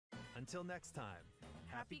Until next time,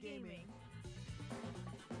 happy gaming.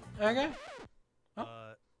 Okay.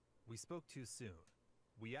 Oh. We spoke too soon.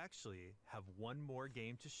 We actually have one more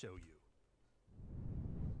game to show you.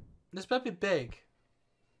 This better be big.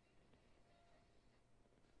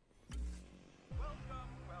 Welcome.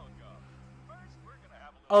 First, we're gonna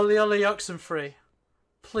have a little... Ollie Oxenfree.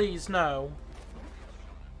 Please, no.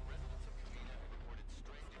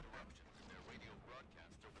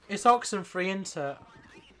 It's Oxenfree, isn't it?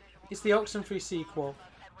 It's the Oxenfree sequel.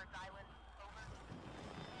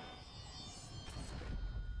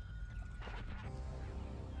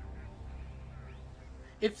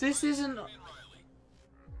 If this isn't...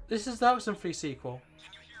 This is the Oxenfree sequel.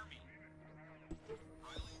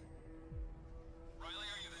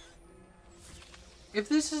 If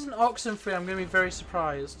this isn't Oxenfree, I'm going to be very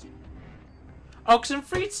surprised.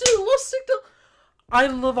 Oxenfree 2! Lost Signal! I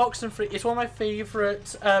love Oxenfree. It's one of my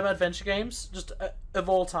favourite adventure games, just of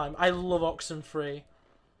all time. I love Oxenfree.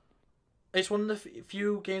 It's one of the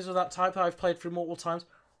few games of that type that I've played through multiple times.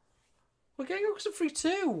 We're getting Oxenfree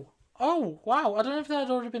 2! Oh, wow. I don't know if that had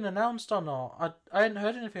already been announced or not. I hadn't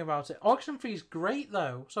heard anything about it. Oxenfree's great,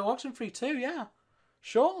 though. So Oxenfree 2, yeah.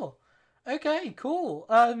 Sure. Okay, cool.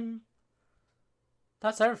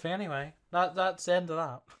 That's everything anyway. That's the end of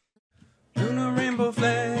that. Lunar rainbow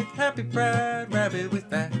flag, happy pride, rabbit with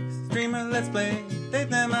facts. Streamer let's play, they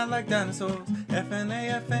them out like dinosaurs.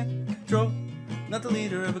 FNAFN, control, not the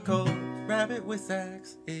leader of a cult. Rabbit with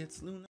sax, it's Lunar.